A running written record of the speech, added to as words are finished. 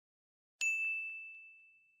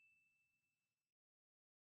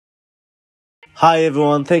Hi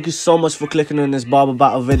everyone, thank you so much for clicking on this barber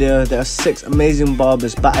battle video. There are 6 amazing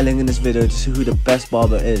barbers battling in this video to see who the best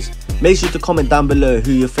barber is. Make sure to comment down below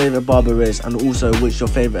who your favourite barber is and also which your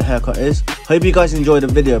favourite haircut is. Hope you guys enjoyed the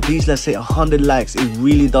video. Please let's say 100 likes, it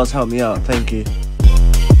really does help me out. Thank you.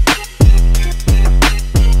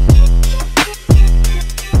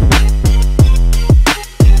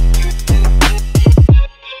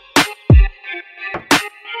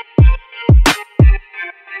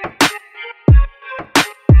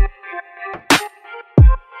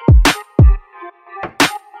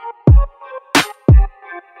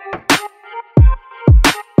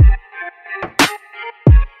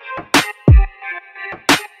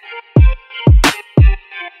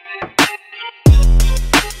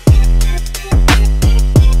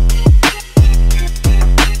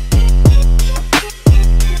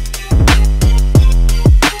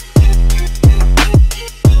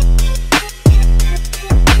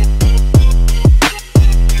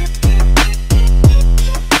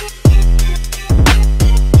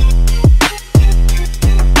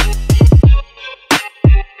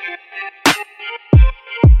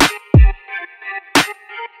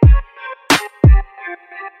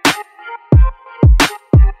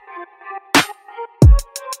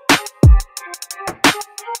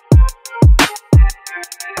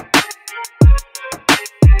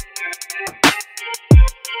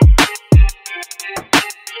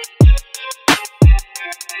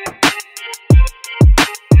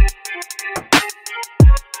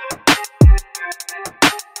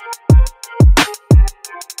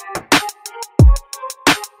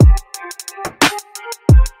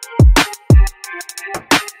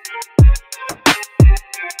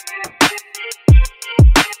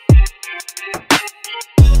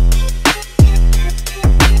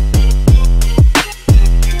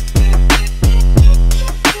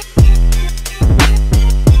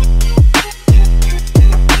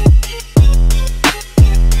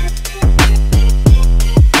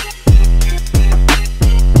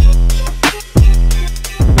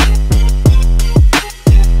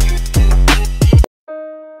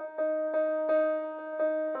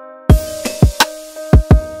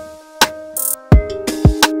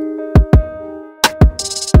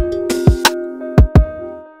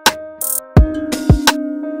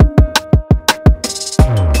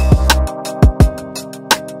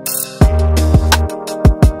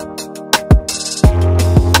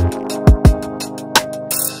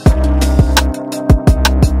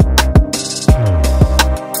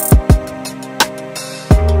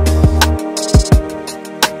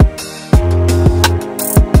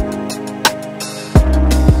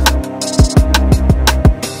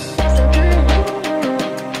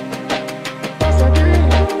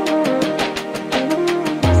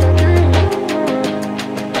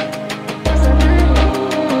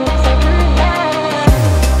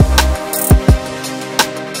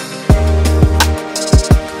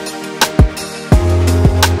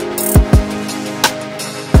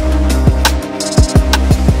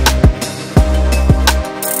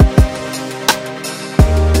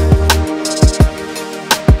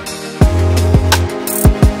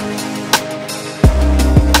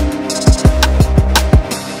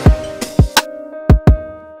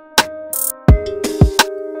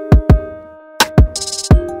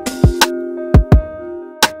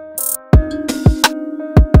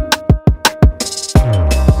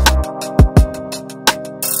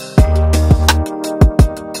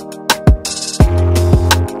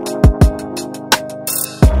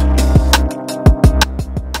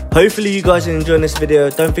 Hopefully you guys are enjoying this video.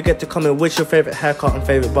 Don't forget to comment which your favourite haircut and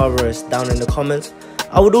favourite barber is down in the comments.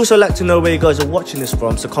 I would also like to know where you guys are watching this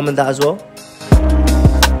from, so comment that as well.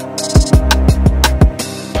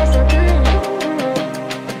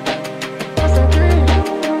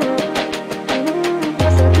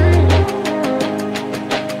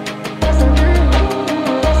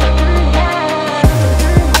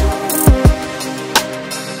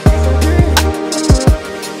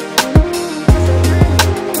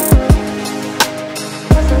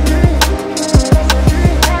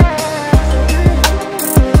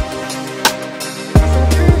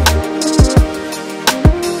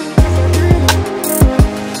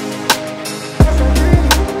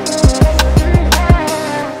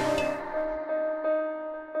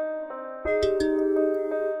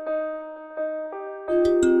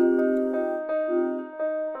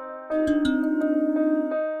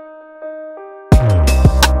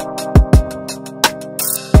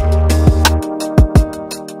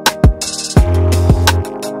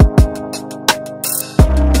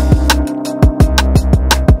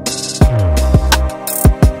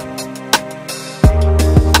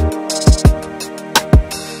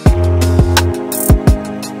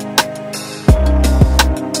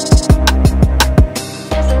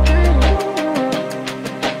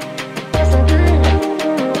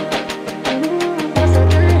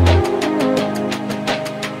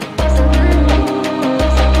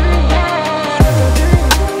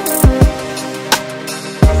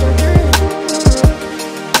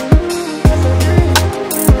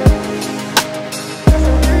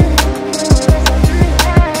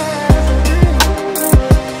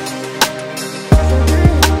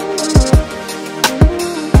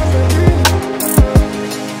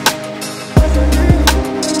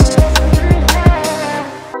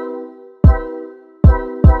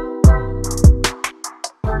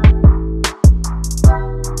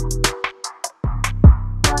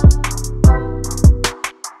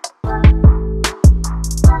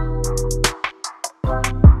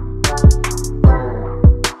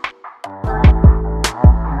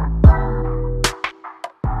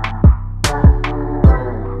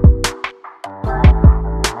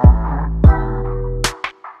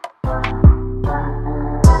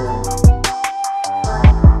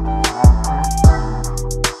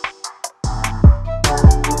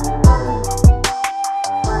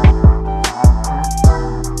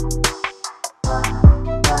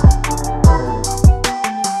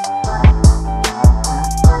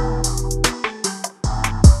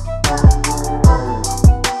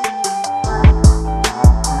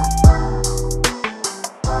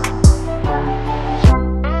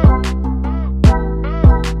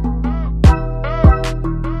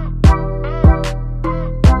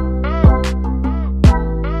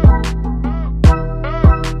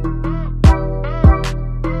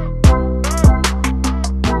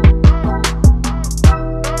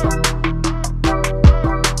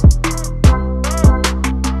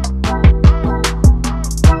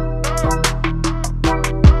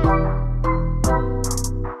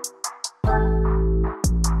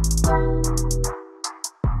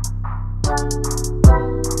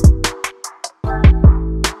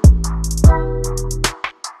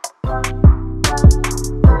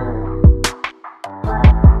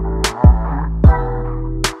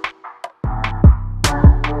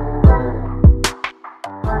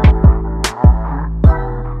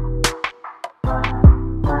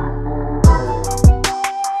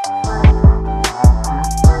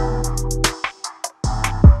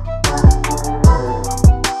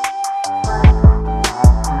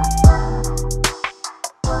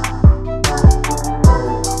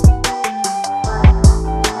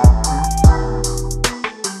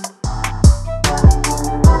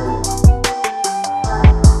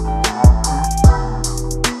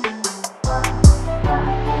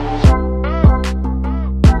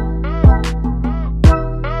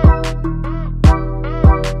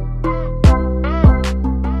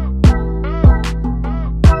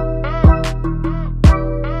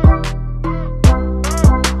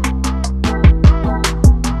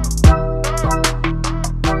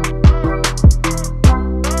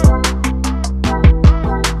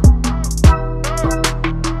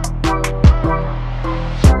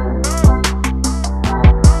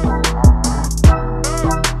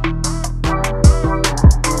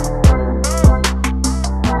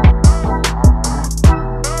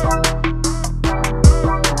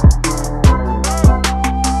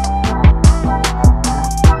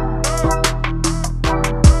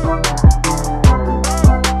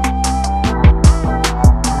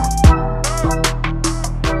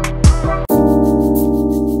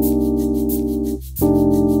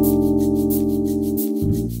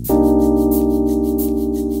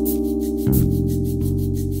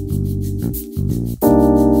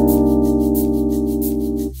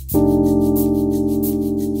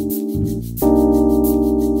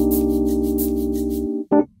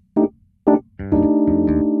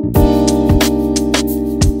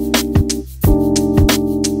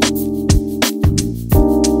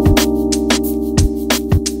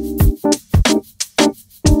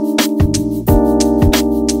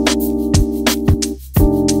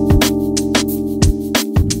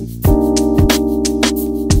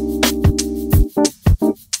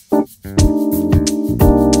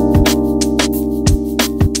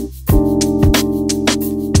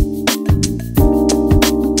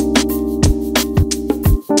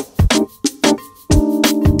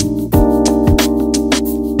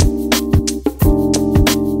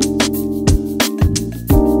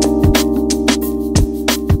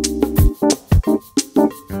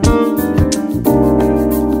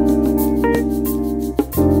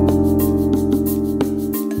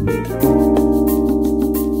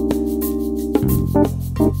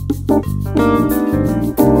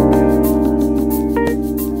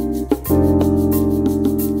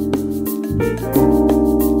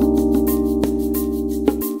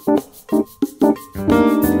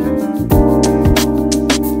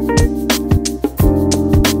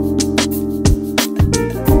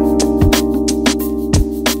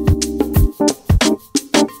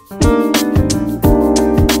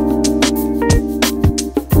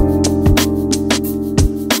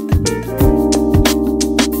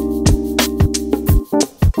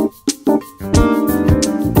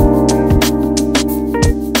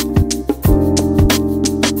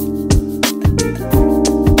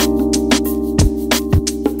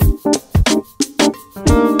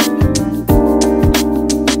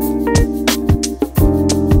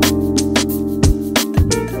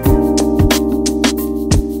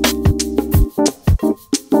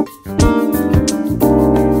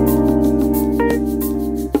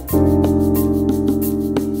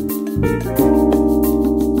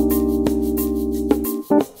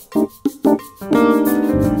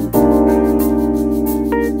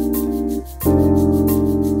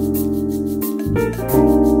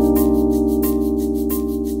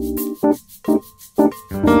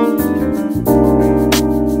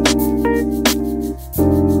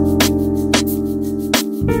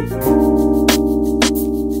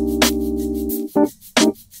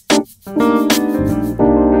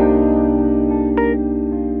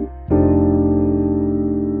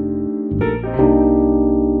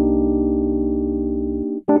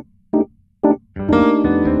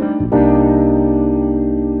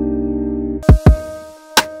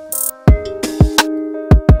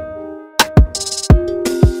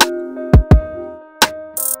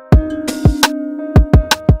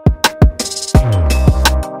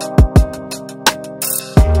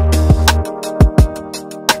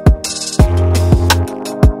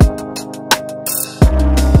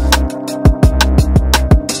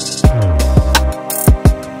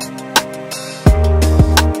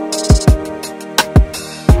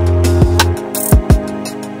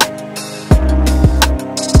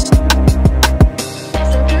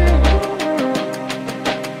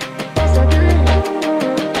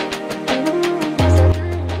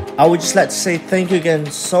 I would just like to say thank you again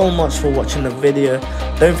so much for watching the video.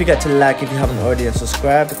 Don't forget to like if you haven't already and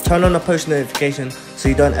subscribe. Turn on the post notification so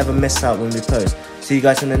you don't ever miss out when we post. See you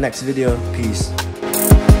guys in the next video. Peace.